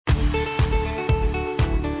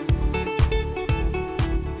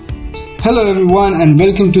Hello everyone and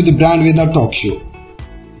welcome to the Brand Veda Talk Show.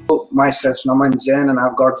 Myself, Naman Jain, and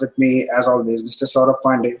I've got with me, as always, Mr. Saurabh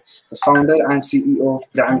Pandey, the founder and CEO of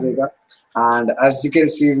Brand Veda. And as you can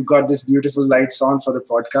see, we've got this beautiful lights on for the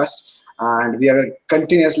podcast, and we are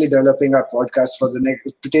continuously developing our podcast for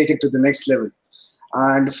to take it to the next level.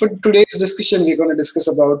 And for today's discussion, we're going to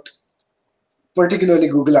discuss about particularly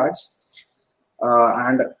Google Ads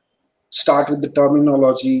and start with the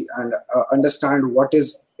terminology and understand what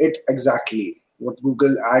is it exactly, what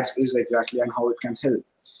Google Ads is exactly, and how it can help.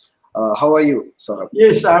 How are you, Saurabh?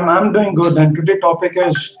 Yes, I'm doing good. And today's topic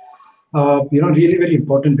is, really very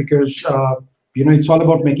important because, it's all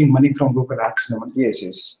about making money from Google Ads.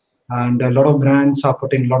 Yes. And a lot of brands are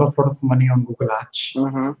putting a lot of money on Google Ads.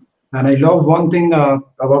 Mm-hmm. And I love one thing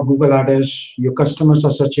about Google Ads is your customers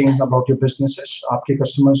are searching about your businesses. आपके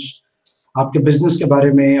customers आपके business के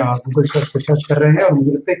बारे में Google search कर रहे हैं और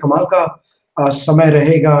मुझे लगता है कमाल का समय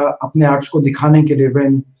रहेगा अपने ads को दिखाने के लिए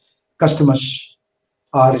when customers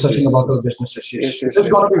are searching about our businesses. This is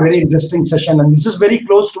going to be a very interesting session, and this is very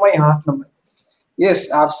close to my heart.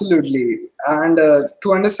 Yes, absolutely. And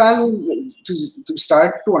to understand, to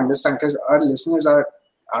start to understand, because our listeners are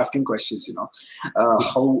asking questions,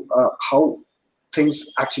 how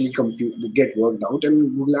things actually get worked out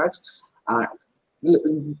in Google Ads.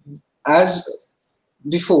 As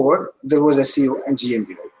before, there was SEO and GMB,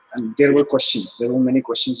 right? And there were questions. There were many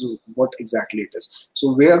questions of what exactly it is.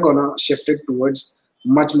 So we are gonna shift it towards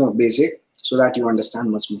much more basic so that you understand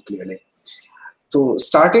much more clearly. So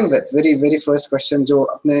starting with very first question जो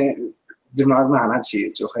अपने दिमाग में आना चाहिए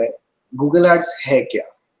जो है Google Ads है क्या?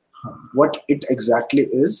 What it exactly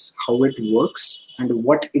is, how it works, and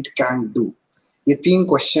what it can do. ये 3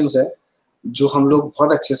 questions है जो हम लोग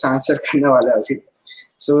बहुत अच्छे से आंसर करने वाले हैं अभी.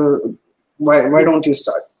 So why don't you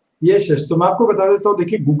start? Yes. तो मैं आपको बता देता हूँ.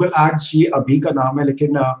 देखिए Google Ads ये अभी का नाम है,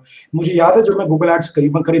 लेकिन मुझे याद है जब मैं Google Ads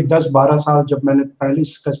करीब 10-12 साल जब मैंने पहले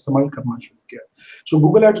इसका इस्तेमाल करना शुरू किया. So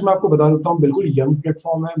Google Ads मैं आपको बता देता हूँ बिल्कुल यंग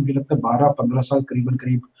प्लेटफॉर्म है. मुझे लगता है 12-15 साल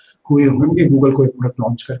करीब हुए होंगे Google को एक प्रोडक्ट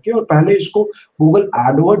लॉन्च करके, और पहले इसको Google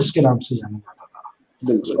AdWords के नाम से जाना जाता था.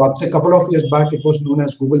 So आपसे couple of years back it was known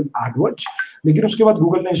as Google AdWords, लेकिन उसके बाद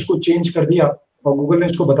Google ने इसको चेंज कर दिया और Google ने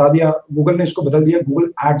इसको बदल दिया Google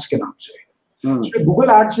Ads के नाम से. So Google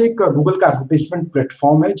Ads एक Google का एडवर्टाइजमेंट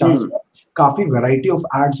प्लेटफॉर्म है जहाँ से काफी वैरायटी ऑफ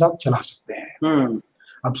एड्स आप चला सकते हैं.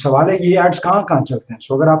 अब सवाल है ये एड्स कहाँ चलते हैं.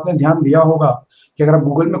 सो अगर आपने ध्यान दिया होगा कि अगर आप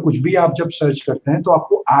गूगल में कुछ भी आप जब सर्च करते हैं तो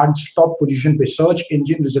आपको एड्स टॉप पोजीशन पे सर्च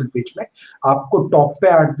इंजन रिजल्ट पेज में आपको टॉप पे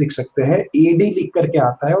एड्स दिख सकते हैं. एडी लिख करके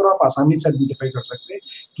आता है और आप आसानी से आइडेंटिफाई कर सकते हैं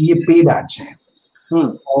कि ये पेड एड्स हैं.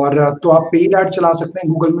 और तो आप पेड एड चला सकते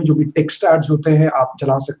हैं गूगल में, जो भी टेक्स्ट एड्स होते हैं आप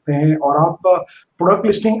चला सकते हैं, और आप प्रोडक्ट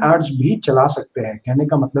लिस्टिंग एड्स भी चला सकते हैं. कहने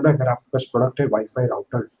का मतलब है अगर आपके पास प्रोडक्ट है वाईफाई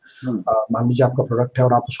राउटर, मान लीजिए आपका प्रोडक्ट है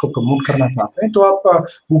और आप उसको प्रमोट करना चाहते हैं तो आप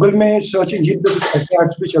गूगल में सर्च इंजन पे कुछ ऐसे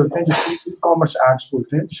एड्स भी चलते हैं जिसको ई कॉमर्स एड्स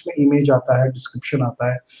बोलते हैं, जिसमें इमेज आता है, डिस्क्रिप्शन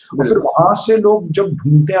आता है, और फिर वहां से लोग जब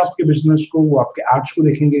ढूंढते हैं आपके बिजनेस को वो आपके एड्स को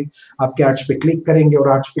देखेंगे, आपके एड्स पे क्लिक करेंगे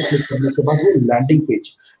और एड्स पे क्लिक करने के बाद वो लैंडिंग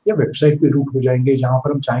पेज या वेबसाइट पे रूट हो जाएंगे जहां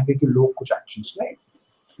पर हम चाहेंगे कि लोग कुछ एक्शंस लें.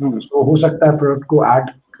 तो हो सकता है प्रोडक्ट को ऐड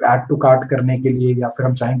टू कार्ट करने के लिए, या फिर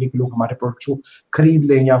हम चाहेंगे कि लोग हमारे प्रोडक्ट को खरीद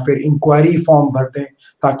लें, या फिर इंक्वायरी फॉर्म भर दें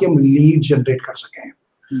ताकि हम लीड जनरेट कर सकें.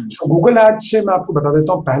 सो गूगल एड्स से मैं आपको बता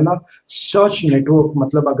देता हूँ, पहला सर्च नेटवर्क,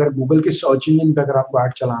 मतलब अगर गूगल के सर्च इंजन पे अगर आपको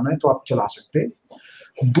एड चलाना है तो आप चला सकते हैं.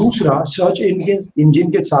 दूसरा, सर्च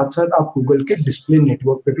इंजन के साथ साथ आप गूगल के डिस्प्ले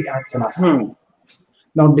नेटवर्क पे भी एड चला सकते हैं.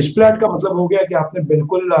 नाउ डिस्प्ले एड का मतलब हो गया कि आपने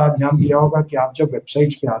बिल्कुल ध्यान दिया होगा कि आप जब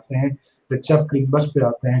वेबसाइट्स पे आते हैं, जैसे आप क्लिकबस पे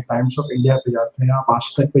जाते हैं, टाइम्स ऑफ इंडिया पे जाते हैं, आप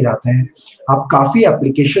आज तक पे जाते हैं, आप काफी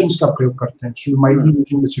एप्लीकेशंस का प्रयोग करते हैं. So you might be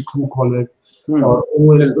using जैसे ट्रूकॉलर और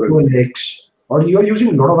OLX, और you are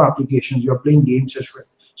using lot of applications, you are playing games as well.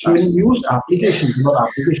 So when you use applications और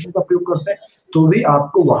एप्लीकेशन का प्रयोग करते हैं तो भी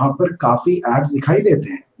आपको वहां पर काफी एड्स दिखाई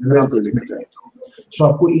देते हैं. सो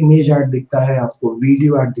आपको इमेज एड दिखता है, आपको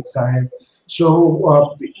वीडियो एड दिखता है, सो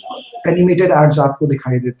एनिमेटेड एड्स आपको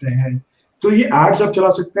दिखाई देते हैं. तो ये एड्स आप चला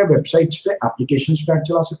सकते हैं वेबसाइट्स पे, एप्लीकेशंस पे एड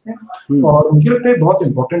चला सकते हैं. और मुझे लगता है बहुत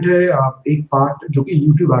इंपॉर्टेंट है एक पार्ट जो कि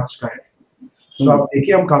यूट्यूब एड्स का है. सो आप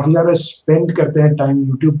देखिए हम काफी ज्यादा स्पेंड करते हैं टाइम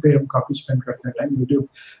यूट्यूब पे, हम काफी स्पेंड करते हैं टाइम.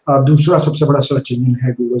 यूट्यूब दूसरा सबसे बड़ा सर्च इंजन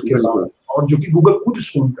है गूगल के अलावा, और जो कि गूगल खुद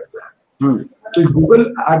स्टोर करता है. तो गूगल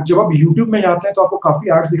एड जब आप यूट्यूब में जाते हैं तो आपको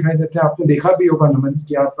काफी एड्स दिखाई देते हैं. आपने देखा भी होगा नमन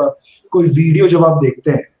कि आप कोई वीडियो जब आप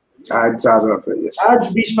देखते हैं एड्स आ जाते हैं,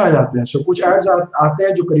 एड्स बीच में आ जाते हैं. सो कुछ एड्स आते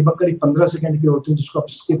हैं जो करीब 15 सेकंड के होते हैं जिसको आप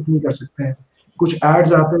स्किप नहीं कर सकते हैं. कुछ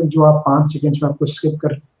एड्स आते हैं जो आप 5 सेकंड्स में आपको स्किप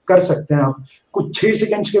कर सकते हैं. आप कुछ 6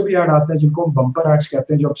 सेकंड्स के भी ऐड आते हैं जिनको हम बम्पर एड्स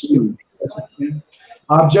कहते हैं जो आप स्किप कर सकते हैं.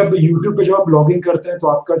 आप जब YouTube पे जब आप लॉग इन करते हैं तो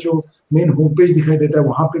आपका जो मेन होम पेज दिखाई देता है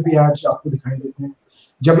वहां पे भी एड्स आपको दिखाई देते हैं।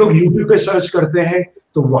 जब लोग YouTube पे सर्च करते हैं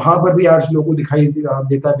तो वहां पर भी एड्स लोगों को दिखाई देता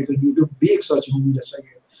है, बिकॉज YouTube भी एक सर्च इंजन जैसा ही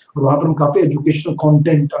है और वहां पर हम काफी एजुकेशनल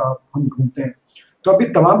कंटेंट हम ढूंढते हैं। तो अभी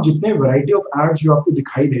तमाम जितने वैरायटी ऑफ एड्स जो आपको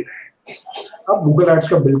दिखाई दे रहे हैं, आप गूगल एड्स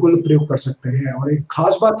का बिल्कुल प्रयोग कर सकते हैं। और एक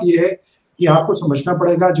खास बात यह है कि आपको समझना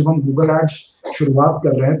पड़ेगा, जब हम गूगल एड्स शुरुआत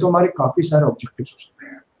कर रहे हैं तो हमारे काफी सारे ऑब्जेक्टिव्स हो सकते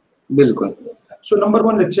हैं। बिल्कुल। So number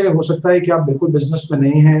one, let's say हो सकता है कि आप बिल्कुल बिजनेस में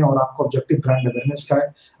नहीं हैं और आपका ऑब्जेक्टिव ब्रांड अवेयरनेस का है।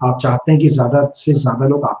 आप चाहते हैं कि ज्यादा से ज्यादा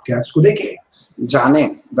लोग आपके एड्स को देखें, जाने,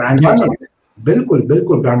 ब्रांड को जाने। बिल्कुल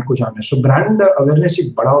बिल्कुल, ब्रांड को जाने। सो ब्रांड अवेयरनेस एक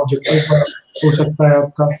बड़ा ऑब्जेक्टिव हो सकता है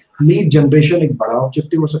आपका। लीड जनरेशन एक बड़ा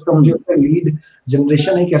ऑब्जेक्टिव हो सकता है। मुझे लगता है लीड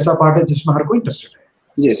जनरेशन एक ऐसा पार्ट है जिसमें हर कोई इंटरेस्टेड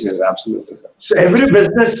है। Yes yes, absolutely. So every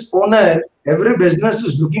business owner, every business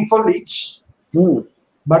is looking for Leeds,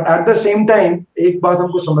 but at the same time एक बात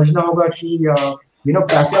हमको समझना होगा कि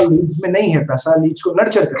पैसा लीड्स में नहीं है, पैसा लीड्स को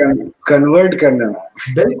नर्चर करना, कन्वर्ट करना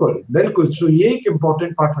है। बिल्कुल बिल्कुल। सो ये एक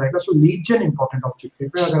इम्पोर्टेंट पार्ट रहेगा। सो लीड जेन इम्पोर्टेंट ऑब्जेक्टिव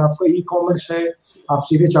है। अगर आपका ई कॉमर्स है, आप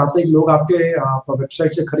सीधे चाहते हैं कि लोग आपके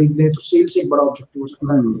वेबसाइट से खरीद लें, तो सेल्स एक बड़ा ऑब्जेक्टिव हो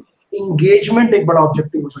सकता है। इंगेजमेंट एक बड़ा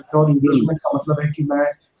ऑब्जेक्टिव हो सकता है। और इंगेजमेंट का मतलब है कि मैं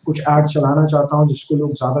कुछ एड चलाना चाहता हूँ जिसको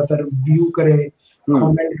लोग ज्यादातर व्यू करें,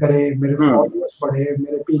 कमेंट करें, मेरे फॉलोअर्स बढ़े,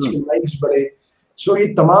 मेरे पेज के लाइक्स बढ़े। सो ये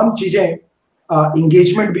तमाम चीजें,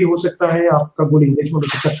 इंगेजमेंट भी हो सकता है, आपका गोल इंगेजमेंट हो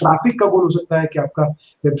सकता है, ट्रैफिक का गोल हो सकता है कि आपका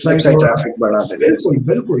वेबसाइट ट्रैफिक बढ़ा दे। बिल्कुल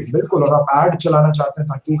बिल्कुल बिल्कुल। और आप एड चलाना चाहते हैं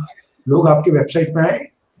ताकि लोग आपकी वेबसाइट पे आए।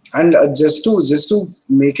 And just to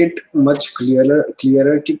make it much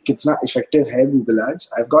clearer कि कितना effective है Google Ads,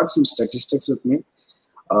 I've got some statistics with me.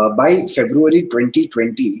 By February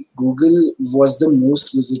 2020, Google was the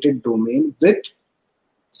most visited domain with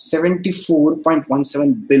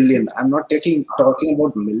 74.17 billion. I'm not talking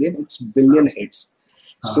about million, it's billion hits.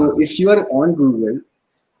 So if you are on Google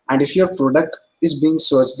and if your product is being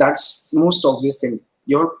searched, that's most obvious thing.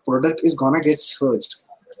 Your product is gonna get searched.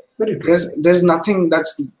 Because there's nothing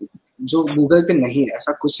that's जो Google पे नहीं है,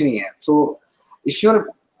 ऐसा कुछ नहीं है। So if your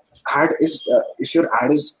ad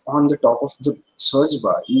is on the top of the search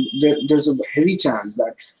bar, there's a heavy chance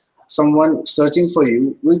that someone searching for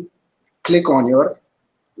you will click on your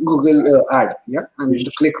Google ad, yeah, and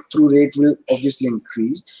the click-through rate will obviously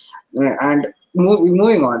increase. And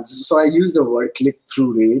moving on, so I use the word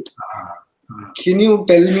click-through rate. Can you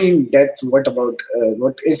tell me in depth what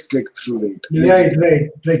is click-through rate?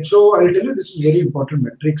 Right. So I'll tell you, this is very important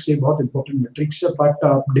metrics. ये बहुत important metrics है, but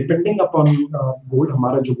depending upon goal,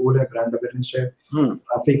 हमारा जो goal है brand awareness है,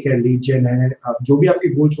 traffic है, lead gen है, जो भी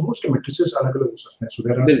आपके goals हो, उसके metrics अलग-अलग हो सकते हैं। So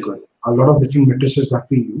there are a lot of different metrics that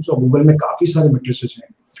we use, और Google में काफी सारे metrics हैं।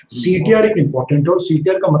 CTR एक important है, और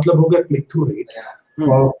CTR का मतलब हो गया click-through rate।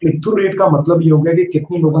 और क्लिक थ्रू रेट का मतलब ये हो गया कि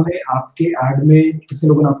कितने लोगों ने आपके ऐड में, कितने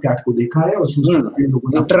लोगों ने आपके ऐड को देखा है और उसमें कितने लोगों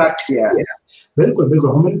ने इंटरैक्ट किया है। बिल्कुल बिल्कुल।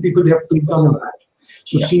 How many people they have clicked on your add.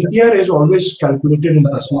 So CTR is always calculated in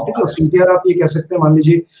percentage. और सीटीआर आप ये कह सकते हैं, मान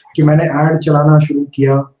लीजिए कि मैंने ऐड चलाना शुरू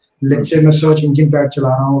किया, लेट्स से मैं सर्च इंजन पे ऐड चला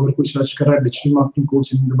रहा हूं, अगर कोई सर्च कर रहा है digital marketing course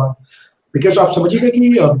in the बाद, बिकॉज़ आप समझिएगा कि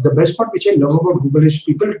the best part which I love about Google is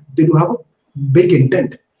people they do have a big intent,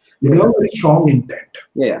 they have a very strong intent,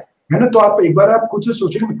 है ना। तो आप एक बार आप खुद से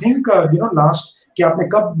सोचेंगे, थिंक लास्ट कि आपने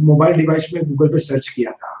कब मोबाइल डिवाइस में गूगल पे सर्च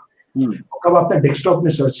किया था, और कब आपने डेस्कटॉप में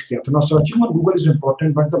सर्च किया था। Now searching on Google is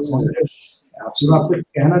important, but the point is, मैं आपको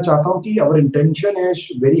कहना चाहता हूं कि our intention is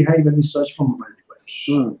very high when we search for mobile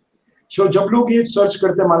device. सो जब लोग ये सर्च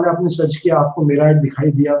करते हैं, मान लो आपने सर्च किया, आपको मेरा ऐड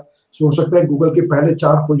दिखाई दिया, सो हो सकता है गूगल के पहले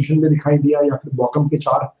 4 पोजीशन में दिखाई दिया या फिर बॉटम के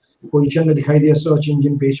 4 पोजीशन में दिखाई दिया सर्च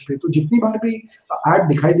इंजन पेज पे। तो जितनी बार भी ऐड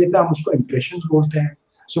दिखाई देता है हम उसको इंप्रेशंस बोलते हैं।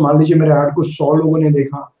 सो मान लीजिए मेरे ऐड को 100 लोगों ने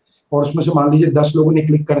देखा और उसमें से मान लीजिए 10 लोगों ने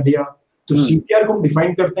क्लिक कर दिया, तो सीटीआर को हम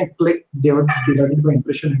डिफाइन करते हैं click divided by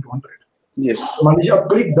impression into 100। Yes, मान लीजिए अब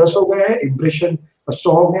क्लिक 10 हो गए हैं, इंप्रेशन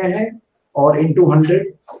 100 हो गए हैं, और इनटू 100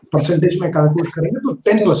 परसेंटेज में कैलकुलेट करेंगे तो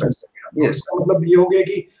 10%। यस, मतलब ये हो गया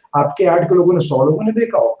कि आपके ऐड को लोगों ने 100 लोगों ने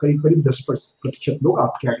देखा और करीब करीब 10% लोग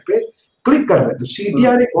आपके ऐड पे क्लिक कर रहे हैं। तो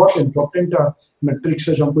सीटीआर एक बहुत इंपॉर्टेंट मैट्रिक्स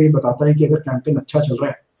है जो हमको ये बताता है कि अगर कैंपेन अच्छा चल रहा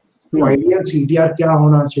है तो आइडियल सीटीआर क्या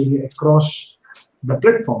होना चाहिए अक्रॉस द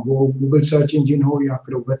प्लेटफॉर्म, वो गूगल सर्च इंजन हो या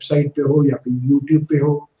फिर वेबसाइट पे हो या फिर यूट्यूब पे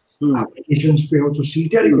हो, एप्लीकेशंस पे हो। तो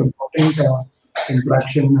सीटीआर एक इंपॉर्टेंट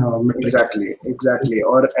इंटरेक्शन मैट्रिक्स। एग्जैक्टली।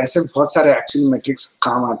 और ऐसे बहुत सारे एक्चुअली मैट्रिक्स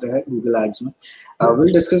काम आते हैं गूगल एड्स में।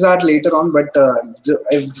 we'll discuss that later on, but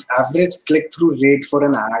the average click-through rate for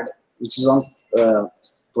an ad, which is on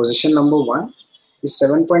position number 1, is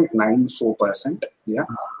 7.94%. Yeah,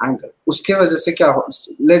 and उसके वजह से क्या हो?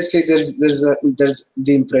 Let's say there's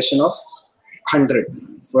the impression of 100,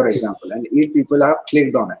 for example, and 8 people have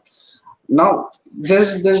clicked on it. now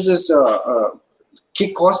there's this कि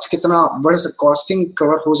cost कितना बड़ा costing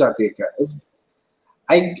cover हो जाती है क्या?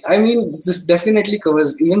 I mean this definitely covers,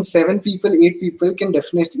 even 7 people 8 people can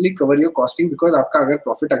definitely cover your costing, because आपका अगर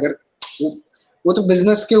profit अगर वो तो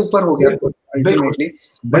बिजनेस के ऊपर हो गया ultimately,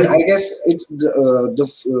 but I guess it's the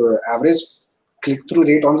average click through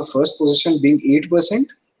rate on the first position being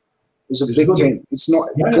 8% is a big thing. It's not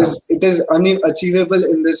because it is unachievable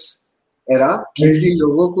in this era, क्योंकि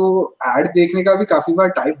लोगों को ad देखने का भी काफी बार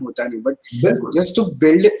टाइम होता नहीं, but just to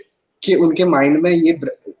build कि उनके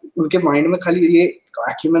माइंड में खाली ये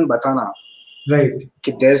acumen बताना, right,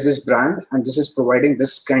 कि there's this brand and this is providing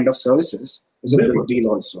this kind of services is a big deal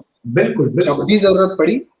also. बिल्कुल जब भी जरूरत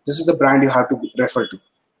पड़ी, this is the brand you have to refer to.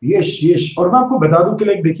 Yes. और मैं आपको बता दूं कि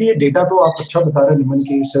लाइक देखिए, ये डेटा तो आप अच्छा बता रहे हैं निमन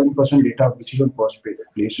की, 7% data which is on first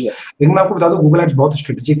place. लेकिन मैं आपको बता दूं गूगल एड्स बहुत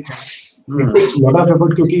स्ट्रेटेजिक है. It takes a lot of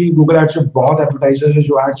effort, क्योंकि गूगल एड्स से बहुत एडवर्टाइजर्स है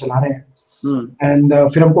जो एड चला रहे हैं, एंड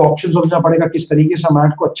फिर हमको ऑप्शन समझना पड़ेगा किस तरीके से हम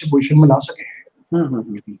एड को अच्छे पोजीशन में ला सके.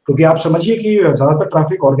 क्योंकि आप समझिए कि ज्यादातर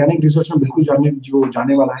ट्रैफिक ऑर्गेनिक रिसर्च में बिल्कुल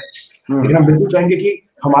जाने वाला है, लेकिन हम बिल्कुल चाहेंगे कि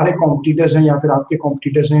हमारे कॉम्पिटिटर्स हैं या फिर आपके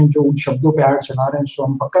कॉम्पिटिटर्स हैं जो उन शब्दों पे ऐड चला रहे हैं, सो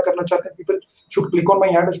हम पक्का करना चाहते हैं people should click on my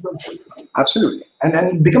ad as well. Absolutely. And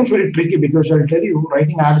it becomes very tricky because I'll tell you,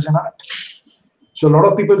 writing ads is an art. So a lot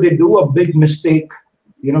of people, they do a big mistake,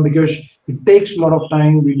 because it takes a lot of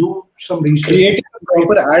time. We do some research. Creating a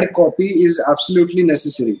proper ad copy is absolutely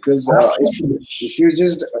necessary, because if you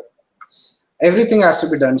just everything has to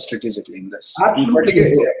be done strategically in this.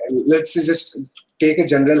 Let's just take a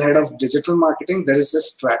general head of digital marketing. There is a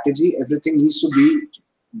strategy. Everything needs to be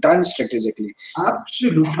done strategically.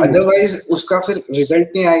 Absolutely. Otherwise, उसका फिर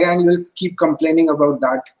result नहीं आएगा, and you will keep complaining about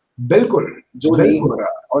that. बिल्कुल. जो नहीं हो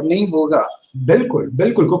रहा और नहीं होगा. बिल्कुल.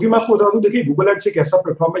 क्योंकि मैं आपको बता दूं, देखिए गूगल एड्स एक ऐसा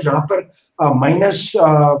प्लेटफॉर्म है जहाँ पर माइनस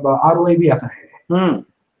ROI भी आता है.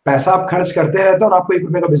 पैसा आप खर्च करते रहते हैं और आपको 1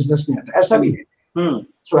 रुपए का बिजनेस नहीं आता, ऐसा भी है.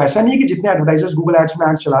 सो ऐसा नहीं है कि जितने एडवर्टाइजर्स गूगल एड्स में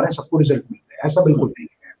एड्स चला रहे हैं सबको रिजल्ट मिलते हैं, ऐसा बिल्कुल नहीं है.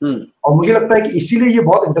 और मुझे लगता है कि इसीलिए ये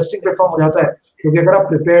बहुत इंटरेस्टिंग प्लेटफॉर्म हो जाता है, क्योंकि अगर आप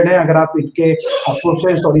प्रिपेयर्ड हैं, अगर आप इनके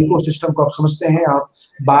प्रोसेस और इकोसिस्टम को आप समझते हैं, आप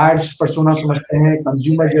बायर्स पर्सोना समझते हैं,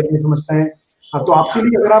 कंज्यूमर जर्नी समझते हैं, तो आपके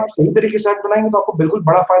लिए अगर आप सही तरीके से ऐड बनाएंगे तो आपको बिल्कुल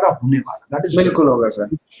बड़ा फायदा होने वाला है. दैट इज बिल्कुल होगा सर.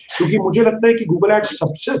 क्योंकि मुझे लगता है कि गूगल एड्स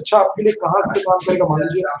सबसे अच्छा आपके लिए कहाँ काम करेगा. मान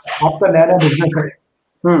लीजिए आपका नया बिजनेस है,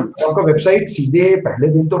 आपका वेबसाइट सीधे पहले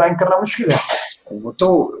दिन तो रैंक करना मुश्किल है. वो तो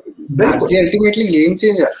ultimately game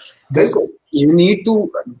changer. You need to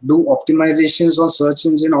do optimizations on search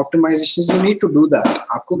engine optimizations. You need to do that.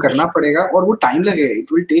 आपको करना पड़ेगा और वो टाइम लगेगा.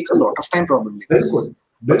 It will take a lot of time probably. बिल्कुल.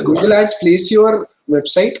 But Google Ads place your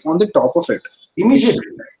website on the top of it.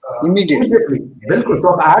 Immediately. बिल्कुल. तो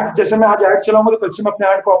अब ऐड, जैसे मैं आज ऐड चलाऊंगा तो कल से मैं अपने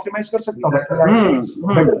ऐड को ऑप्टिमाइज कर सकता हूँ.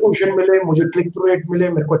 बेटर पोजीशन मिले, मुझे क्लिक थ्रू रेट मिले,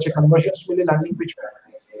 मेरे को अच्छे कन्वर्जन्स मिले लैंडिंग पेज पे.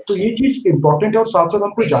 तो ये चीज इंपॉर्टेंट है. और साथ साथ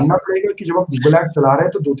हमको जानना पड़ेगा कि जब आप गूगल ऐड चला रहे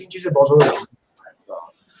हैं तो 2-3 चीजें बहुत ज्यादा.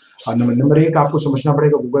 नंबर 1, आपको समझना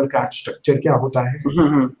पड़ेगा गूगल का एड स्ट्रक्चर क्या होता है.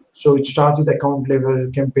 So it starts with account level,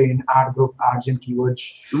 campaign, ad group, ads and keywords.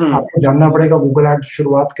 आपको जानना पड़ेगा गूगल एड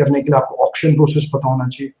शुरुआत करने के लिए आपको ऑक्शन प्रोसेस पता होना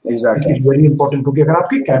चाहिए. एग्जैक्टली. इट्स वेरी इंपॉर्टेंट, क्योंकि अगर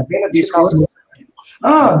आपकी कैंपेन अच्छी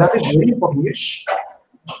दैट इज वेरी इंपॉर्टेंट.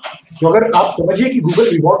 तो अगर आप समझिए कि गूगल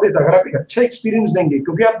रिवॉर्ड देता है अगर आप एक अच्छा एक्सपीरियंस देंगे.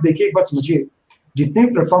 क्योंकि आप देखिए, एक बात समझिए, जितने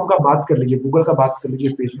भी प्लेटफॉर्म का बात कर लीजिए, गूगल का बात कर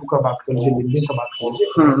लीजिए, फेसबुक का बात कर लीजिए, लिंक्डइन का बात कर लीजिए,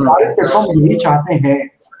 सारे प्लेटफॉर्म यही चाहते हैं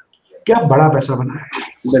कि आप बड़ा पैसा बनाएं.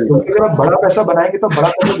 क्योंकि अगर आप बड़ा पैसा बनाएंगे तो बड़ा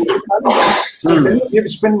पैसा Google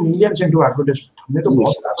spend millions into advertisement. हमने तो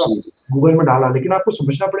बहुत पैसा गूगल में डाला, लेकिन आपको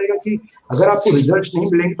समझना पड़ेगा कि अगर आपको रिजल्ट्स नहीं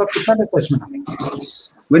मिलेंगे तो आप कितना पैसा इसमें डालेंगे.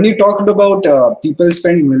 When you talked about people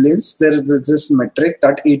spend millions, there is this metric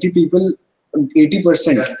that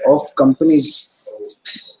 80% of companies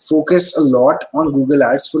focus a lot on Google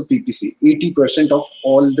Ads for PPC. 80% of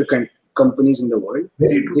all the companies in the world,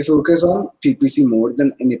 they focus on PPC more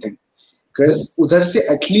than anything. Because उधर से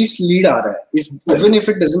at least lead आ रहा है. Even if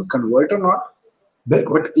it doesn't convert or not,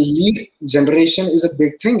 but lead generation is a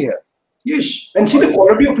big thing here. Yes, and see the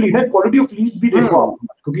quality of lead. Quality of lead भी देखो आप,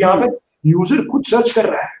 क्योंकि यहाँ पे यूजर खुद सर्च कर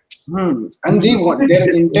रहा है. And they want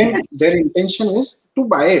their intention is to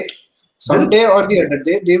buy it someday or the other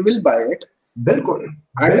day. They will buy it. बिल्कुल.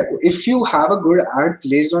 And if you have a good ad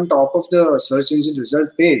placed on top of the search engine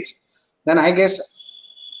result page, then I guess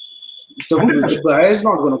the buyer is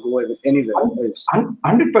not going to go anywhere else.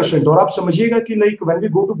 100%. और आप समझिएगा कि like when we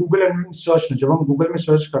go to Google and search, जब हम Google में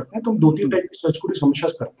search करते हैं तो हम 2-3 टाइप की सर्च क्वेरीज हमेशा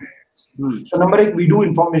करते हैं. So number 1, we do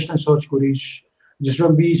informational search queries जिसमें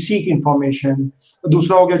we seek information.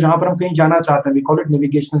 दूसरा हो गया जहां पर हम कहीं जाना चाहते हैं, we call it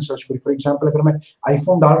navigational search query. For example, अगर मैं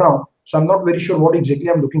iPhone डाल रहा हूँ, so I'm not very sure what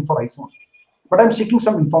exactly I'm looking for iPhone, but I'm seeking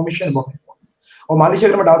some information about iPhone. और मान लीजिए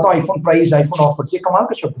अगर मैं डालता हूँ आईफोन प्राइस, आईफोन ऑफर, ये कमाल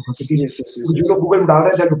का शब्द होगा क्योंकि जो लोग गूगल में डाल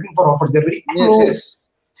रहे हैं, looking for offer, they are very close,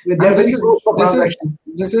 they are very close for transaction.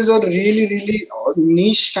 This is a really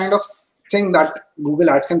niche kind of thing that Google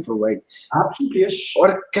Ads can provide. Absolutely, yes.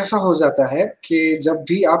 और कैसा हो जाता है कि जब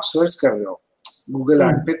भी आप सर्च कर रहे हो Google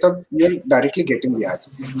Ad पे, तब you're directly getting the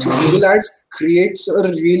ads. So Google Ads creates a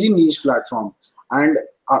really niche platform. And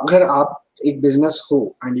अगर आप एक business हो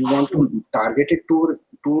and you want to target it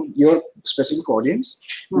to your specific audience,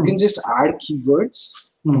 you can just add keywords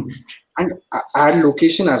and add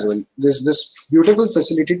location as well. There's this beautiful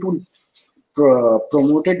facility to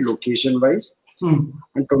promote it location wise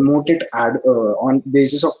and promote it on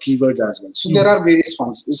basis of keywords as well. So there are various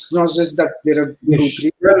forms. It's not just that there are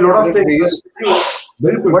 2-3. There are a lot of things.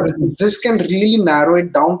 But this can really narrow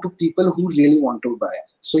it down to people who really want to buy.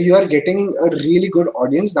 So you are getting a really good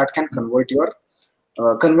audience that can convert to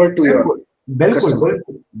your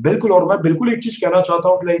बिल्कुल. और मैं बिल्कुल एक चीज कहना चाहता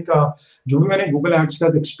हूँ, like जो भी मैंने गूगल एड्स का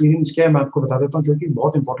एक्सपीरियंस किया है, मैं आपको बता देता हूँ, जो कि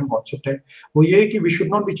बहुत इंपॉर्टेंट कॉन्सेप्ट है, वो ये है कि we should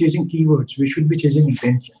not be chasing keywords, we should be chasing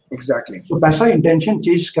intention. Exactly. तो पैसा इंटेंशन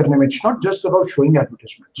चेज करने में, it's not just about showing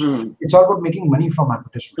advertisements, it's all about making money from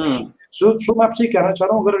advertisements. सो मैं आपसे कहना चाह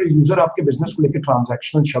रहा हूँ, अगर यूजर आपके बिजनेस को लेकर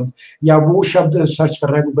ट्रांजैक्शनल शब्द या वो शब्द सर्च कर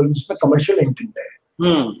रहा है गूगल में जिसमें कमर्शियल इंटेंट है,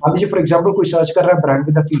 मान लीजिए फॉर एग्जाम्पल कोई सर्च कर रहा है ब्रांड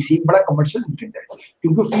विद अ फीस, एक बड़ा कमर्शियल इंटेंट है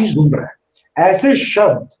क्योंकि फीस ढूंढ रहा है, ऐसे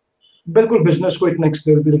शब्द बिल्कुल बिजनेस को एक नेक्स्ट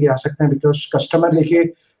लेवल पे लेके आ सकते हैं. बिकॉज कस्टमर देखिए,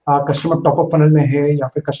 कस्टमर टॉप ऑफ फनल में है या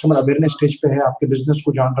फिर कस्टमर अवेयरनेस स्टेज पे है, आपके बिजनेस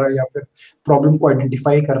को जान रहा है या फिर प्रॉब्लम को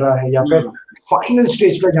आइडेंटिफाई कर रहा है या फिर फाइनल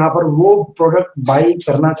स्टेज पे जहां पर वो प्रोडक्ट बाई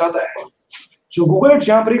करना चाहता है. सो गूगल एड्स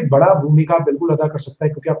यहाँ पर एक बड़ा भूमिका बिल्कुल अदा कर सकता है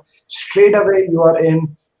क्योंकि आप straight away you are in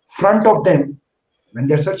front of them when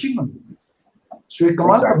they are searching on. सो एक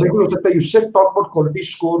कमाल का बिल्कुल हो सकता है. You said talk about quality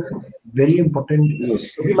score, very important.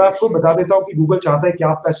 क्योंकि मैं आपको बता देता हूँ कि गूगल चाहता है कि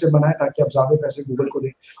आप पैसे बनाएं ताकि आप ज्यादा पैसे गूगल को दें,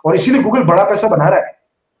 और इसीलिए गूगल बड़ा पैसा बना रहा है.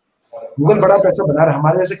 गूगल बड़ा पैसा बना रहा है.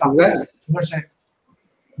 हमारे जैसे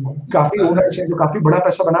काफी ओनर्स हैं जो काफी बड़ा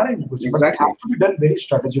पैसा बना रहे हैं गूगल से, but have to be done very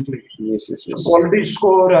strategically. Quality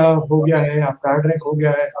score हो गया है, आपका एड रैंक हो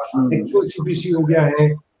गया है, एक्चुअल सीपीसी हो गया है,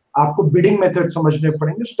 आपको बिडिंग मेथड समझने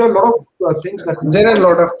पड़ेंगे. So there are a lot of things that there are a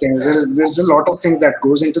lot of things. There's a lot of things that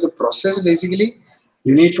goes into the process. Basically,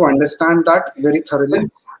 you need to understand that very thoroughly.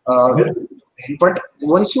 But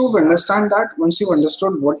once you've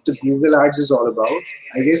understood what the Google Ads is all about,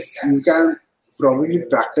 I guess you can probably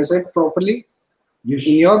practice it properly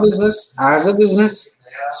in your business as a business.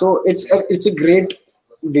 So it's a great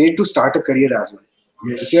way to start a career as well.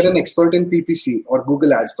 If you're an expert in PPC or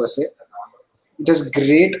Google Ads per se, it is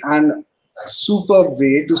great and super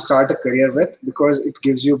way to start a career with, because it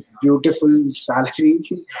gives you beautiful salary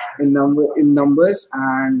in numbers,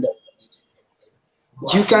 and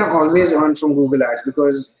you can always earn from Google Ads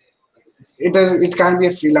because it can be a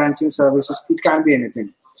freelancing services, it can be anything.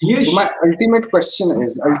 Yes. So my ultimate question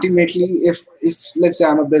is, ultimately, if let's say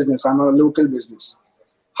I'm a local business,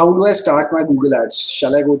 how do I start my Google Ads?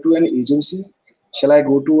 Shall I go to an agency? Shall I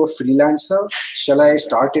go to a freelancer? Shall I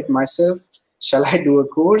start it myself? Shall I do a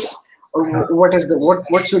course, or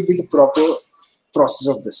what should be the proper process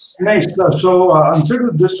of this? Nice. So answer to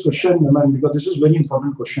this question, man, because this is very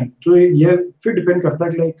important question. So ये फिर depend करता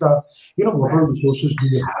है like what all resources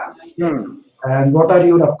do you have, and what are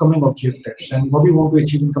your upcoming objectives, and what do you want to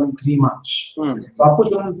achieve in coming 3 months. तो आपको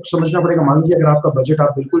समझना पड़ेगा. मान लीजिए अगर आपका बजट,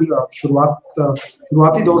 आप बिल्कुल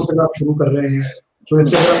शुरुआती दौर से आप शुरू कर रहे हैं, तो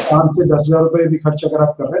ऐसे अगर 5 से 10,000 रुपए भी खर्च अगर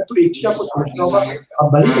आप कर रहे हैं, तो एक चीज आपको समझना होगा,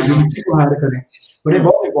 आप भले एजेंसी को हायर करें, बट ये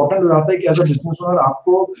बहुत इंपॉर्टेंट हो जाता है कि एज अ बिजनेस ओनर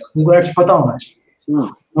आपको गूगल एड्स पता होना चाहिए.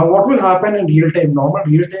 Now what will happen in real time, normal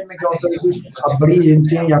real time में क्या होता है कि आप बड़ी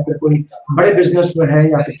एजेंसी हैं या फिर कोई बड़े बिजनेस में है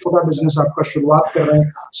या फिर छोटा बिजनेस आपका शुरुआत कर रहे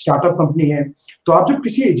हैं, स्टार्टअप कंपनी है, तो आप जब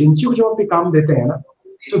किसी एजेंसी को जब अपने काम देते हैं ना,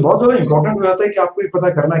 तो बहुत ज्यादा इंपॉर्टेंट हो जाता है कि आपको ये पता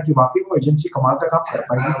करना है कि वाकई वो एजेंसी कमाल का काम कर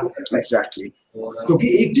पाएगी. एग्जैक्टली. क्योंकि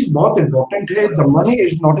एक चीज बहुत इंपॉर्टेंट है, the money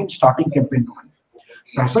is not in starting campaign.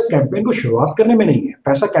 पैसा कैंपेन को शुरुआत करने में नहीं है,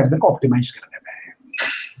 पैसा कैंपेन को ऑप्टिमाइज करने में है.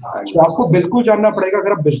 तो आपको बिल्कुल जानना पड़ेगा,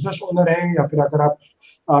 अगर आप बिजनेस ओनर हैं या फिर अगर आप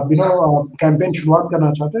कैंपेन शुरुआत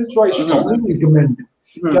करना चाहते हैं, सो आई स्ट्रांगली रिकमेंड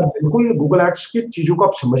कि आप बिल्कुल गूगल एड्स की चीजों को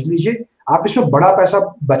आप समझ लीजिए. आप इसमें बड़ा पैसा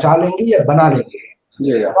बचा लेंगे या बना लेंगे.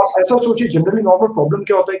 आप ऐसा सोचिए, जनरली नॉर्मल प्रॉब्लम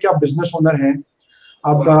क्या होता है कि आप बिजनेस ओनर हैं,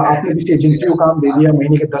 अब आपने किसी एजेंसी को काम दे दिया,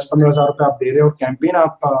 महीने के 10-15 हजार रुपए आप दे रहे हो, और कैंपेन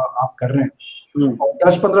आप कर रहे हैं, और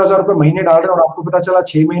 10-15 हजार रुपए महीने डाल रहे हैं, और आपको पता चला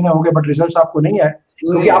 6 महीने हो गए बट रिजल्ट्स आपको नहीं आए,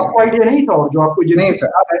 क्योंकि आपको आइडिया नहीं था, और जो आपको एजेंसी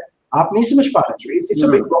है आप नहीं समझ पा रहे. It's a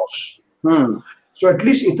big loss. So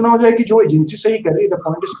at least इतना हो जाए कि जो एजेंसी सही कर रही है, the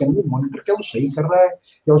point is can be monitor, क्या वो सही कर रहा है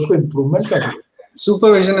या उसको इम्प्रूवमेंट कर रहा है.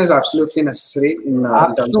 supervision is absolutely necessary in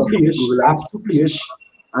terms of Google Ads. Absolutely yes.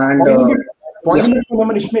 And point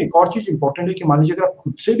number इसमें एक और चीज इंपॉर्टेंट है कि मान लीजिए अगर आप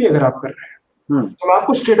खुद से भी अगर आप कर रहे हैं तो मैं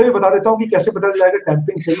आपको स्ट्रेट अवे बता देता हूँ कि कैसे पता जाएगा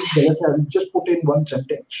कैंपेन सही गलत है. Just put in one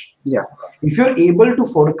sentence. If you are able to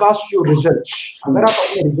forecast your results, अगर आप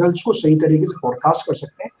अपने रिजल्ट्स को सही तरीके से फोरकास्ट कर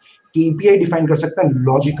सकते हैं, केपीआई डिफाइन कर सकते हैं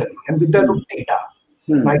logically and with the data.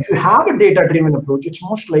 Now if you have a data driven approach, it's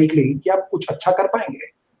most likely कि आप कुछ अच्छा कर पाएंगे.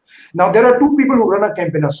 Now there are two people who run a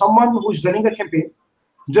campaign. Now, someone who is running a campaign,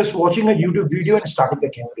 just watching a YouTube video and starting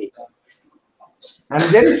a campaign. And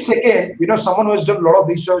then second, someone who has done a lot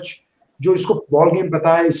of research, जो इसको ball game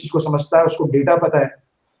पता है, इस चीज को समझता है, उसको डेटा पता है.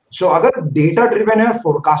 So अगर डेटा ड्रिवन है,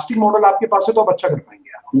 फोरकास्टिंग मॉडल आपके पास है तो आप अच्छा कर पाएंगे.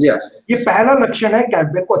 ये पहला लक्षण है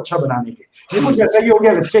कैंपेन को अच्छा बनाने के. ये कुछ ऐसा ही हो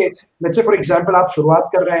गया. let's say फॉर एग्जांपल आप शुरुआत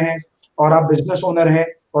कर रहे हैं और आप बिजनेस ओनर हैं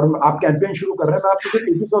और आप कैंपेन शुरू कर रहे हैं. मैं आपसे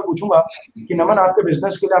एक सवाल पूछूंगा कि नमन, आपके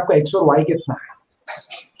बिजनेस के लिए आपका एक्स और वाई कितना है?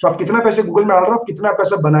 तो आप कितना पैसे गूगल में डाल रहे हो, कितना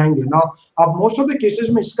पैसा बनाएंगे ना. आप मोस्ट ऑफ द केसेस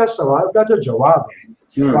में इसका सवाल का जो जवाब है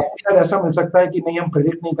तो आपको शायद ऐसा मिल सकता है कि नहीं, हम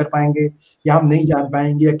प्रेडिक्ट नहीं कर पाएंगे या हम नहीं जान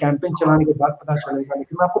पाएंगे या कैंपेन चलाने के बाद पता चलेगा.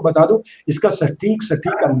 लेकिन मैं आपको बता दूं, इसका सटीक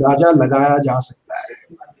अंदाजा लगाया जा सकता है.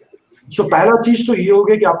 सो पहला चीज तो ये हो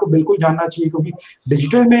गया कि आपको बिल्कुल जानना चाहिए, क्योंकि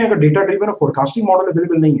डिजिटल में अगर डेटा ड्रिवन और फोरकास्टिंग मॉडल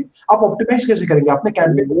अवेलेबल नहीं है, आप ऑप्टिमाइज कैसे करेंगे अपने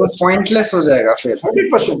कैंपेन? वो पॉइंटलेस हो जाएगा फिर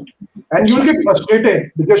 100%. And you will get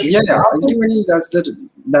frustrated because ultimately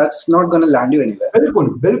that's not going to land you anywhere.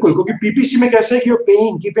 बिल्कुल क्योंकि पीपीसी में कैसे है कि you're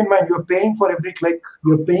paying, keep in mind you're paying for every click.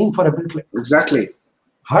 Exactly.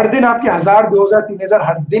 हर दिन आपके 1000 2000 3000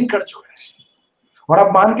 हर दिन खर्च हो रहे हैं. और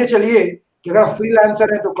आप मान के चलिए कि अगर आप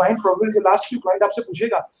फ्रीलांसर हैं तो क्लाइंट प्रोबेबली लास्ट क्लाइंट आपसे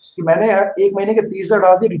पूछेगा कि मैंने एक महीने के 30,000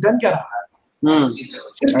 डाल दिए, रिटर्न क्या रहा है?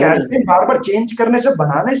 सिर्फ कैंपेन बार-बार चेंज करने से,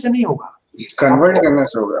 बनाने से नहीं होगा, कन्वर्ट करने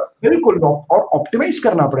से होगा. बिल्कुल, और ऑप्टिमाइज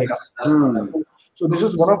करना पड़ेगा. So this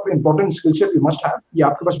is one of the important skill set you must have. ये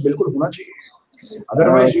आपके पास बिल्कुल होना चाहिए,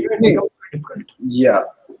 otherwise you will become difficult.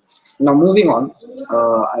 Now moving on,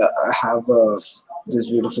 I have this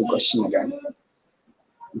beautiful question again.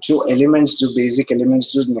 जो एलिमेंट्स, जो बेसिक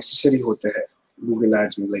एलिमेंट्स जो नेसेसरी होते हैं गूगल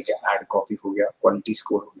एड्स में, लाइक एड कॉपी हो गया, क्वालिटी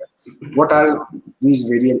स्कोर हो गया, what are these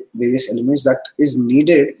various elements that is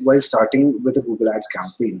needed while starting with a Google ads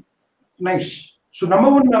campaign? Nice. So number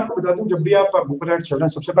 1 मैं आपको बता दूं, जब भी आप गूगल एड्स चल रहे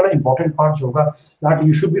हैं, सबसे पहला इंपॉर्टेंट पार्ट जो होगा that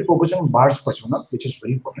you should be focusing on buyers persona, which is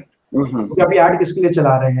very important. क्योंकि आप ये एड किसके लिए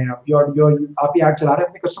चला रहे हैं? आप ये एड चला रहे हैं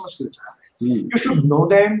अपने कस्टमर्स के लिए चला रहे हैं. You should know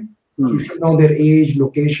them, you should know their age,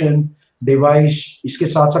 location, device, इसके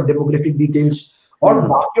साथ साथ डेमोग्राफिक डिटेल्स और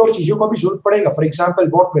बाकी और चीजों का भी जरूरत पड़ेगा. For example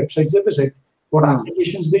what websites they visit, what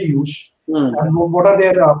applications they use, and what are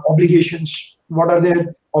their obligations, what are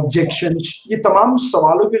their objections. ये तमाम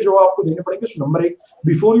सवालों के जवाब आपको देने पड़ेंगे. So number 1,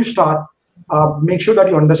 before you start make sure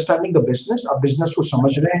that you understanding the business. आप business को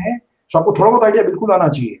समझ रहे हैं, सो आपको थोड़ा बहुत आइडिया बिल्कुल आना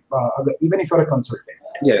चाहिए, अगर even if you are a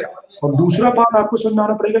consultant. और दूसरा पार्ट आपको समझ में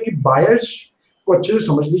आना पड़ेगा कि बायर्स को अच्छे से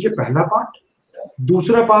समझ लीजिए, पहला पार्ट.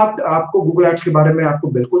 दूसरा पार्ट, आपको गूगल एड्स के बारे में आपको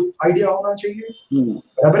बिल्कुल आइडिया होना चाहिए,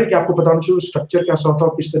 बराबर है, कि आपको पता होना चाहिए स्ट्रक्चर कैसा होता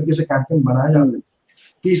है, किस तरीके से कैंपेन बनाया जाता है.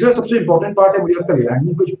 तीसरा सबसे इंपॉर्टेंट पार्ट है, मुझे लगता है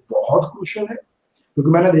लैंडिंग पेज बहुत क्रूशियल है,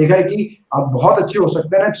 क्योंकि मैंने देखा है कि आप बहुत अच्छे हो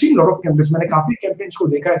सकते हैं. I have seen lot of campaigns, मैंने काफी कैंपेन्स को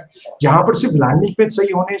देखा है जहां पर सिर्फ लैंडिंग पेज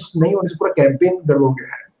सही होने नहीं होने से पूरा कैंपेन गड़बड़ हो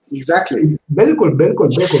गया है. एग्जैक्टली, बिल्कुल.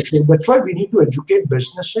 That's why we need to educate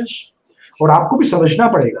businesses. और आपको भी समझना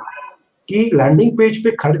पड़ेगा कि लैंडिंग पेज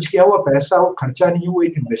पे खर्च किया हुआ पैसा वो खर्चा नहीं, वो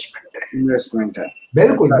एक इन्वेस्टमेंट है.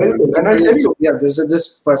 बिल्कुल. दिस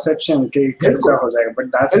परसेप्शन कि खर्चा हो जाएगा, but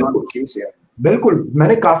that's not the case here. बिल्कुल,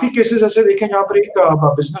 मैंने काफी केसेस ऐसे देखे जहां पर एक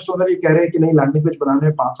बिजनेस ओनर ये कह रहे हैं कि नहीं, लैंडिंग पेज बनाने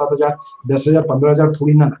में 5-7 हजार, 10,000, 15,000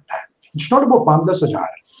 थोड़ी ना लगता है. इट्स नॉट अबाउट 5-10 हजार.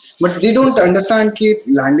 बट दे डोंट अंडरस्टैंड कि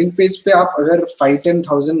लैंडिंग पेज पे आप अगर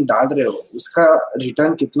 5-10,000 डाल रहे हो, उसका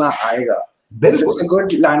रिटर्न कितना आएगा. It's a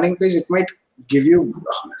good landing page, it might give you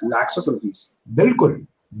lakhs of rupees.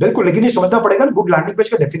 बिल्कुल, लेकिन ये समझना पड़ेगा ना गुड लैंडिंग पेज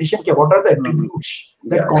का डेफिनेशन क्या, what are the attributes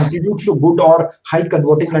that contributes to good और हाई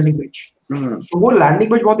कन्वर्टिंग लैंडिंग पेज. तो वो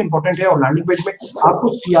लैंडिंग पेज बहुत इंपॉर्टेंट है. और लैंडिंग पेज में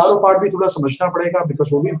आपको सीआरओ पार्ट भी थोड़ा समझना पड़ेगा, बिकॉज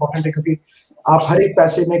वो भी इंपॉर्टेंट है, क्योंकि आप हर एक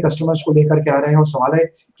पैसे में कस्टमर्स को लेकर के आ रहे हैं और सवाल है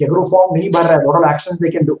कि अगर वो फॉर्म नहीं भर रहा है, what are actions they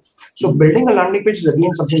can do. So building a landing page is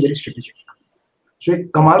again something very strategic. So एक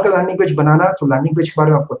कमाल का लैंडिंग पेज बनाना, तो लैंडिंग पेज के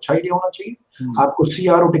बारे में आपको अच्छा आइडिया होना चाहिए, आपको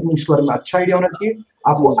सीआरओ टेक्निक्स के बारे में अच्छा आइडिया होना चाहिए,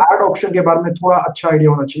 आपको एड ऑप्शन के बारे में थोड़ा अच्छा आइडिया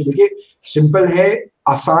होना चाहिए. देखिए, सिंपल है,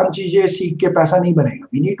 आसान चीजें सीख के पैसा नहीं बनेगा.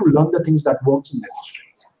 We need to learn the things that works in the industry.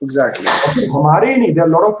 Exactly. और फिर हमारे ही नहीं, there are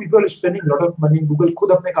lot of people spending lot of money. Google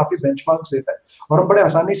खुद अपने काफी बेंचमार्क्स देता है और हम बड़े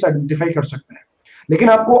आसानी से आइडेंटिफाई कर सकते हैं. लेकिन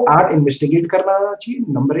आपको एड इन्वेस्टिगेट करना आना चाहिए,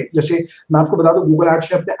 नंबर 1. जैसे मैं आपको बता दूं, गूगल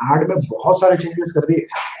एड्स ने अपने एड में बहुत सारे चेंजेस कर दिए.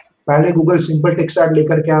 पहले गूगल सिंपल टेक्स्ट एड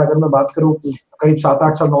लेकर के आया, अगर मैं बात करूं करीब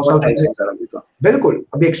 7-8 साल 9 साल पहले, बिल्कुल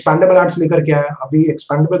अभी एक्सपेंडेबल एड्स लेकर के आया, अभी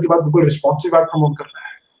एक्सपेंडेबल के बाद गूगल रिस्पॉन्सिव एड प्रमोट कर रहा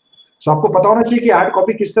है। सो आपको पता होना चाहिए कि एड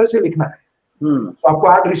कॉपी किस तरह से लिखना है, तो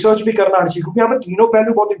आपको एड रिसर्च भी करना चाहिए, क्योंकि यहाँ पे तीनों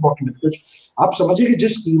पहलू बहुत इंपॉर्टेंट है। कुछ आप समझिए कि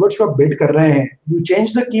जिस कीवर्ड्स को आप बिल्ड कर रहे हैं, you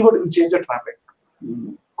change the keyword, you change the traffic.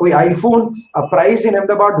 कोई आईफोन प्राइस इन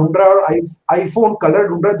अहमदाबाद ढूंढ रहा है और आईफोन कलर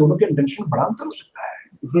ढूंढ रहा है, दोनों के इंटेंशन बड़ा अंतर हो सकता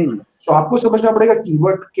है। सो आपको समझना पड़ेगा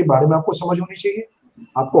कीवर्ड के बारे में, आपको समझ होनी चाहिए,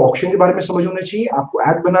 आपको ऑप्शन के बारे में समझ होना चाहिए, आपको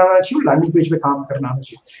ऐड बनाना चाहिए, लैंडिंग पेज पे काम करना आना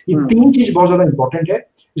चाहिए। ये तीन चीज बहुत ज्यादा इंपॉर्टेंट है।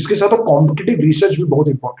 इसके साथ कॉम्पिटिटिव रिसर्च भी बहुत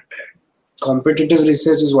इंपॉर्टेंट है। Competitive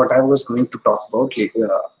research is what I was going to talk about.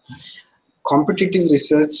 Competitive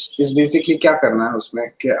research is basically क्या करना है उसमें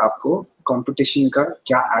कि आपको कंपटीशन का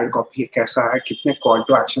क्या एड कॉपी कैसा है, कितने कॉल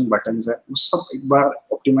टू एक्शन बटन्स है, वो सब एक बार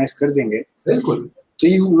ऑप्टिमाइज कर देंगे, बिल्कुल, तो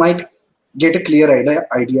you might get a clear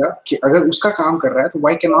idea कि अगर उसका काम कर रहा है तो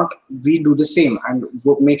why can not we do the same and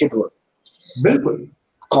make it work. बिल्कुल,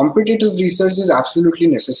 competitive research is absolutely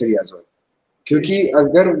necessary as well, क्योंकि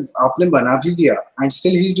अगर आपने बना भी दिया and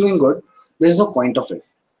still he is doing good, there is no point of it.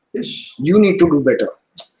 Yes. You need to do better.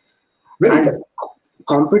 Really? And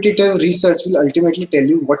competitive research will ultimately tell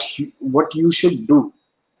you what you should do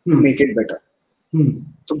to make it better.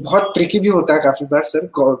 तो बहुत tricky भी होता है काफी बार sir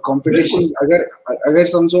competition. अगर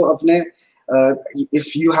समझो अपने if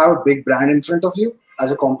you have a big brand in front of you,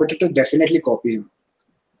 as a competitor definitely copy him,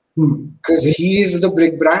 because he is the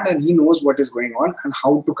big brand and he knows what is going on and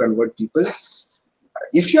how to convert people.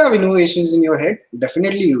 If you have innovations in your head,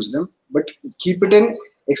 definitely use them, but keep it in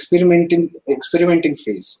experimenting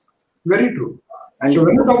phase. Very true. And so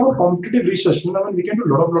when you talk about competitive research, we can do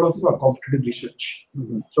lot of competitive research.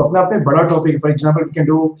 So अपने बड़ा topic, for example, we can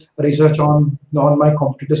do research on my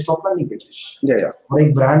competitors' top landing pages. Yeah. और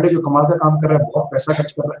एक brand है जो कमाल का काम कर रहा है, बहुत पैसा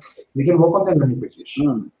खर्च कर रहा है, we can work on their landing pages.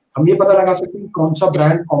 हम ये पता लगा सकते हैं कौन सा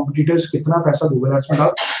brand competitors कितना पैसा Google Ads में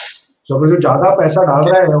डाल, so अगर जो ज्यादा पैसा डाल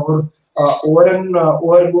रहा है और ओवर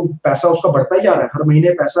वो पैसा उसका बढ़ता ही जा रहा है, हर महीने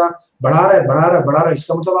पैसा बढ़ा रहा है,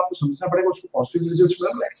 इसका मतलब आपको समझना पड़ेगा उसको पॉजिटिव रिजल्ट्स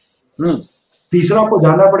मिल रहे हैं। तीसरा आपको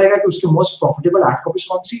जानना पड़ेगा कि उसकी मोस्ट प्रॉफिटेबल एड कॉपी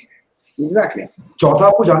कौन सी है। एग्जैक्टली। चौथा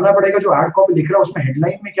आपको जानना पड़ेगा जो एड कॉपी लिख रहा है उसमें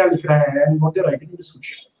हेडलाइन में क्या लिख रहा है and what the writing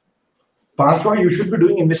description. पांचवा, you should be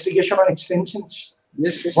doing investigation on extensions.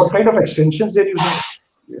 What kind of extensions they are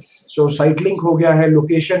using. So site link हो गया है,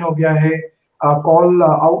 लोकेशन हो गया है, कॉल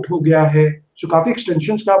आउट हो गया है, सो काफी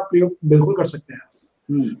एक्सटेंशंस का आप प्रयोग बिल्कुल कर सकते हैं।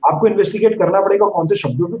 आपको इन्वेस्टिगेट करना पड़ेगा कौन से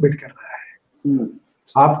शब्दों पे बिट कर रहा है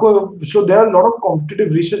आपको। So there are lot of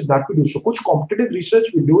competitive research that we do. सो कुछ competitive research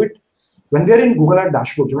we do it when we are in Google ad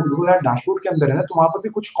dashboard. जब गूगल एड डैशबोर्ड के अंदर है ना, तो वहां पर भी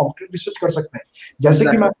कुछ कॉम्पिटिटिव रिसर्च कर सकते हैं।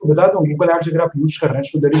 जैसे कि मैं आपको बता दूं, गूगल एड्स अगर आप यूज कर रहे हैं,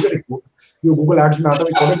 so there is a report जो गूगल एड्स में आता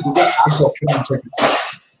है, गूगल एड्स ऑप्शन आंसर।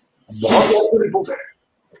 बहुत बड़ा रिपोर्ट है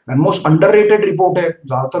and most underrated report है,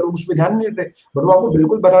 ज्यादातर लोग उस पे ध्यान नहीं देते, बट वो आपको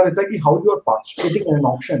बिल्कुल बता देता है कि how you are participating in an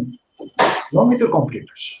auction along with your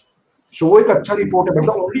competitors. So वो एक अच्छा रिपोर्ट है, but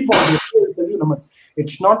the only point is to tell you, Naman,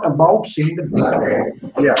 it's not about seeing the data.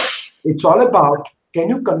 Yeah. It's all about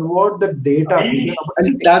can you convert the data.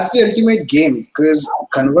 And that's the ultimate game, because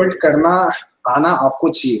convert करना आना आपको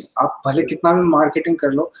चाहिए। आप भले कितना भी marketing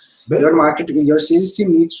कर लो, your sales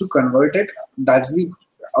team needs to convert it. That's the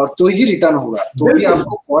और तो ही रिटर्न होगा, तो भी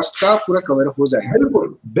आपको कॉस्ट का पूरा कवर हो जाएगा।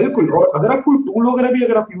 बिल्कुल। और अगर आप कोई टूल वगैरह भी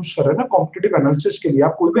अगर आप यूज कर रहे हैं ना कॉम्पिटिटिव एनालिसिस के लिए,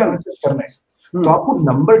 आप कोई भी एनालिसिस करना है, तो आपको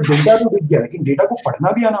नंबर डेटा भी दिख गया, लेकिन डेटा को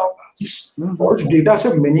पढ़ना भी आना होगा और उस डेटा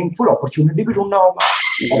से मीनिंगफुल अपॉर्चुनिटी भी ढूंढना होगा,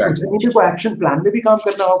 अपॉर्चुनिटी को एक्शन प्लान में भी काम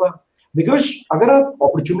करना होगा। बिकॉज अगर आप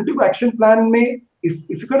अपॉर्चुनिटी को एक्शन प्लान में if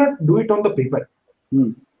you can not do it on the paper,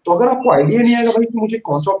 तो अगर आपको आइडिया नहीं आएगा भाई कि मुझे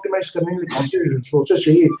कौन सा ऑप्टिमाइज करने के लिए कौन से रिसोर्सेज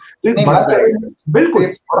चाहिए, तो एक बड़ा बिल्कुल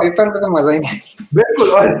पेपर में तो मजा ही नहीं। बिल्कुल।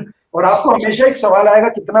 और आपको हमेशा एक सवाल आएगा,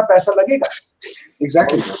 कितना पैसा लगेगा।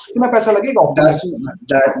 एग्जैक्टली, कितना पैसा लगेगा।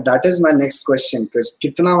 That is my next question,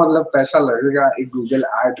 कितना मतलब पैसा लगेगा एक Google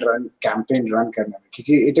ad run campaign run करने में,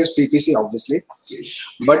 क्योंकि it is PPC obviously,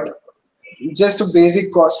 but just a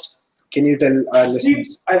basic cost. Can you tell our listeners?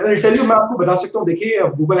 I will tell you, मैं आपको बता सकता हूँ। देखिए,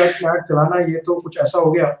 गूगल एड्स में ऐड चलाना ये तो कुछ ऐसा हो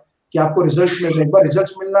गया कि आपको रिजल्ट्स मिलने, एक बार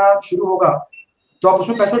रिजल्ट्स मिलना शुरू होगा तो आप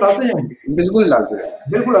उसमें पैसा डालते जाएंगे। बिल्कुल डालते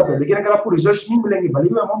हैं, बिल्कुल डालते हैं। लेकिन अगर आपको रिजल्ट्स नहीं मिलेंगे, भले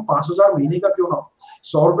ही अमाउंट 5,000 महीने का क्यों ना हो,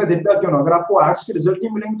 100 रुपए दिन का क्यों ना, अगर आपको एड्स के रिजल्ट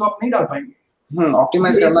नहीं मिलेंगे तो आप नहीं डाल पाएंगे।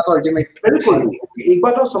 ऑप्टिमाइज करना तो अल्टीमेट। बिल्कुल। एक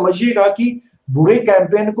बात आप समझिएगा कि बुरे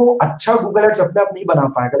कैंपेन को अच्छा गूगल एड्स अपने आप नहीं बना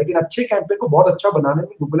पाएगा, लेकिन अच्छे कैंपेन को बहुत अच्छा बनाने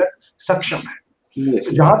में गूगल एड्स सक्षम है।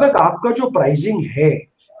 जहां तक आपका जो प्राइसिंग है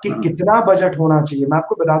कि कितना बजट होना चाहिए, मैं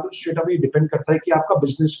आपको बता दूं, स्ट्रेट अवे डिपेंड करता है कि आपका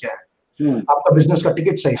बिजनेस क्या है, आपका बिजनेस का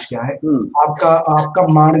टिकट साइज क्या है, आपका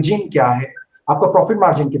मार्जिन क्या है, आपका प्रॉफिट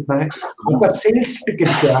मार्जिन कितना है, आपका सेल्स टिकट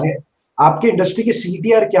क्या है, आपके इंडस्ट्री के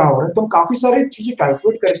सीटीआर क्या हो रहे हैं। तो हम काफी सारे चीजें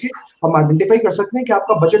कैलकुलेट करके हम आइडेंटिफाई कर सकते हैं कि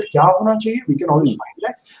आपका बजट क्या होना चाहिए। We can always find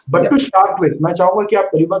that, but to start with मैं चाहूंगा कि आप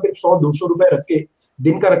करीबन 100-200 रुपए रख के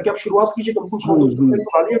दिन का रख के आप शुरुआत कीजिए। कम से कम 100-200 रुपए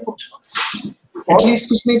कमा लिया कुछ, एटलीस्ट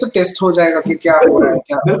कुछ नहीं तो टेस्ट हो जाएगा कि क्या हो रहा है,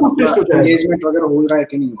 क्या बिल्कुल टेस्ट हो जाएगा, एंगेजमेंट वगैरह हो रहा है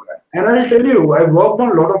कि नहीं हो रहा है। And I'll tell you, I worked on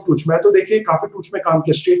a lot of tools. मैं तो देखिए काफी टूल्स में काम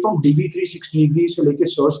किया, स्ट्रेट फ्रॉम DB 360 डिग्री से लेके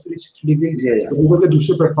सर्च 360 डिग्री, गूगल के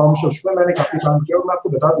दूसरे प्लेटफॉर्म से, उसमें मैंने काफी काम किया। और मैं आपको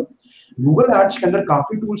बता दूं, गूगल एड्स के अंदर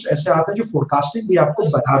काफी टूल्स ऐसे आते हैं जो फोरकास्टिंग भी आपको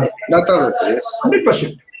बता देते हैं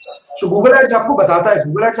 100%। सो गूगल एड्स आपको बताता है,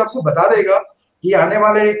 गूगल एड्स आपको बता देगा कि आने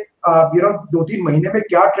वाले 2-3 महीने में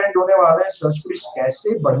क्या ट्रेंड होने वाला है, सर्च क्वेरीज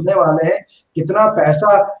कैसे बढ़ने वाले हैं, कितना पैसा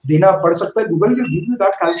देना पड़ सकता है। Google will give you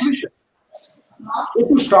that calculation. So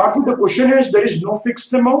to start with, the question is there is no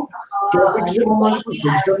fixed amount. क्या फिक्स्ड अमाउंट है? कोई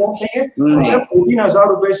फिक्स्ड अमाउंट नहीं है। सिर्फ 14,000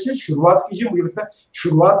 रुपए से शुरुआत कीजिए। मुझे लगता है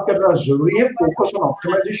शुरुआत करना जरूरी है। फोकस ऑन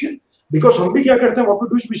ऑप्टिमाइजेशन, बिकॉज हम भी क्या करते हैं, what we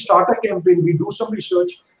do is we start a campaign, we do some research,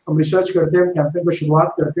 हम रिसर्च करते हैं, कैंपेन को शुरुआत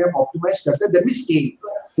करते हैं, ऑप्टिमाइज करते हैं, then we scale.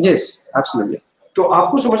 Yes absolutely. तो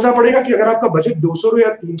आपको समझना पड़ेगा कि अगर आपका बजट 200 या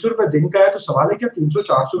 300 रुपए दिन का है, तो सवाल है क्या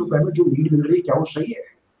 300-400 रुपए में जो लीड मिल रही है क्या वो सही है?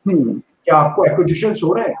 क्या आपको एक्विजिशन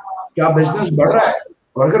हो रहे हैं? क्या बिजनेस बढ़ रहा है?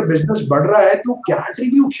 और अगर बिजनेस बढ़ रहा है तो क्या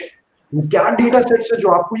एट्रीब्यूट्स है, वो क्या डेटा सेट्स है जो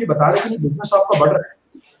आपको ये बता रहे हैं कि बिजनेस आपका बढ़ रहा है?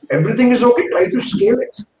 Everything is okay, try to scale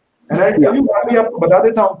it. And I tell you, मैं भी आपको बता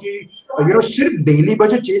देता हूं कि सिर्फ डेली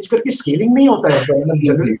बजट चेंज करके स्केलिंग नहीं होता है। जनरली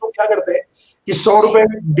लोग क्या करते हैं कि 100 रुपए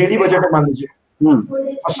डेली बजट है मान लीजिए,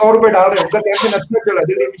 और 100 रुपए डाल रहे हैं, उनका कैंपेन अच्छा चल रहा है,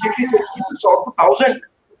 दे immediately change 100 to 1000।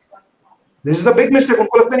 This is the big mistake.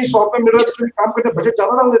 उनको लगता है नहीं 100 रुपए मिल रहा है तो काम करते, बजट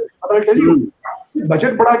ज्यादा डाल देते हैं। आई टेल यू,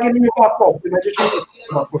 बजट बढ़ा के नहीं होगा, आपको ऑप्टिमाइजेशन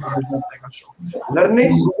आपको समझना पड़ेगा।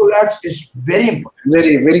 Learning Google ads is very important,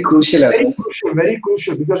 very very crucial है, वेरी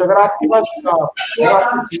क्रूशियल, बिकॉज़ अगर आपके पास अगर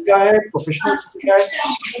आपको सीखा है, प्रोफेशनल सीखा है,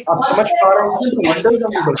 आप समझ पा रहे हैं तो wonders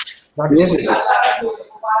on Google. yes.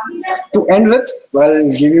 To end with, well,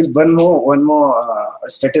 I'll give you one more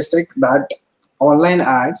statistic that online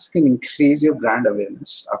ads can increase your brand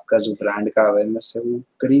awareness. आपका जो ब्रांड का अवेयरनेस है वो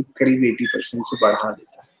करीब 80% से बढ़ा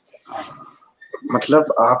देता है।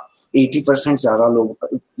 मतलब आप 80%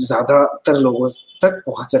 ज्यादातर लोगों तक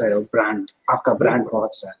पहुंच रहे हो, आपका ब्रांड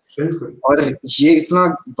पहुंच रहा है। और ये इतना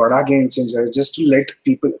बड़ा गेम चेंजर है, just to let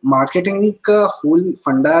people. Marketing का होल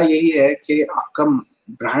फंडा यही है कि आपका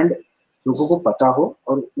ब्रांड लोगों को पता हो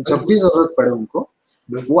और जब भी जरूरत पड़े उनको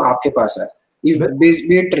वो आपके पास आए। Be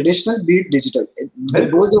it traditional, be it digital,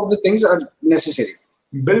 both of the things are necessary.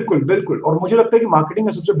 बिल्कुल बिल्कुल। और मुझे लगता है कि मार्केटिंग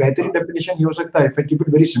का सबसे बेहतरीन डेफिनेशन ये हो सकता है, if I keep it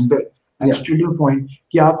very simple and straight to the point,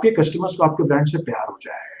 कि आपके कस्टमर्स को आपके ब्रांड से प्यार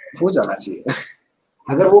हो जाना चाहिए।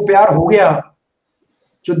 अगर वो प्यार हो गया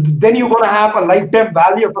so then you're going to have a lifetime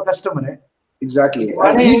value of a customer. Exactly.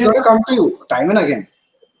 And he's going to come to you time and again.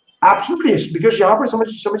 Absolutely, yes. Because यहाँ पर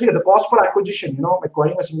समझिए the cost per acquisition,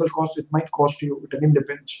 acquiring a single cost, it might cost you, it again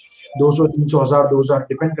depends, 200, 300, 1000, 2000,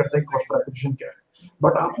 depend करता है cost per acquisition क्या है।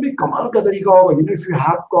 But आप में कमाल का तरीका होगा, if you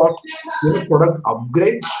have got product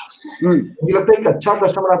upgrades, मुझे लगता है कि अच्छा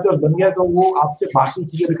कस्टमर आपके पास बन गया तो वो आपसे बाकी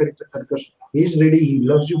चीजें भी खरीद सकता है, because he is ready, he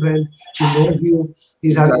loves you brand, he knows you,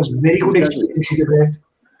 he's had a very good experience with the brand.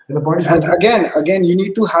 And the point is, and again, you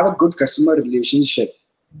need to have a good customer relationship.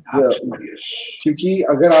 क्योंकि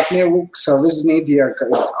अगर आपने वो service नहीं दिया,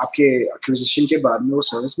 आपके acquisition के बाद में वो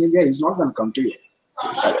सर्विस नहीं दिया, he's not going to come to you.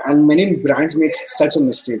 And many brands make such a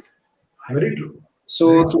mistake. Very true. So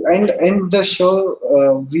to end the show,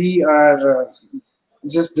 we are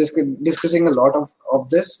just discussing a lot of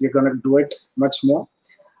this. We're going to do it much more.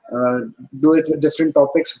 Do it with different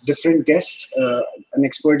topics, different guests. An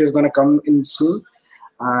expert is going to come in soon.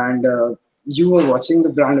 And you are watching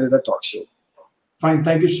the Brand with a Talk Show. Fine,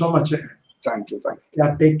 thank you so much. Thank you.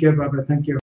 Yeah, take care, brother. Thank you.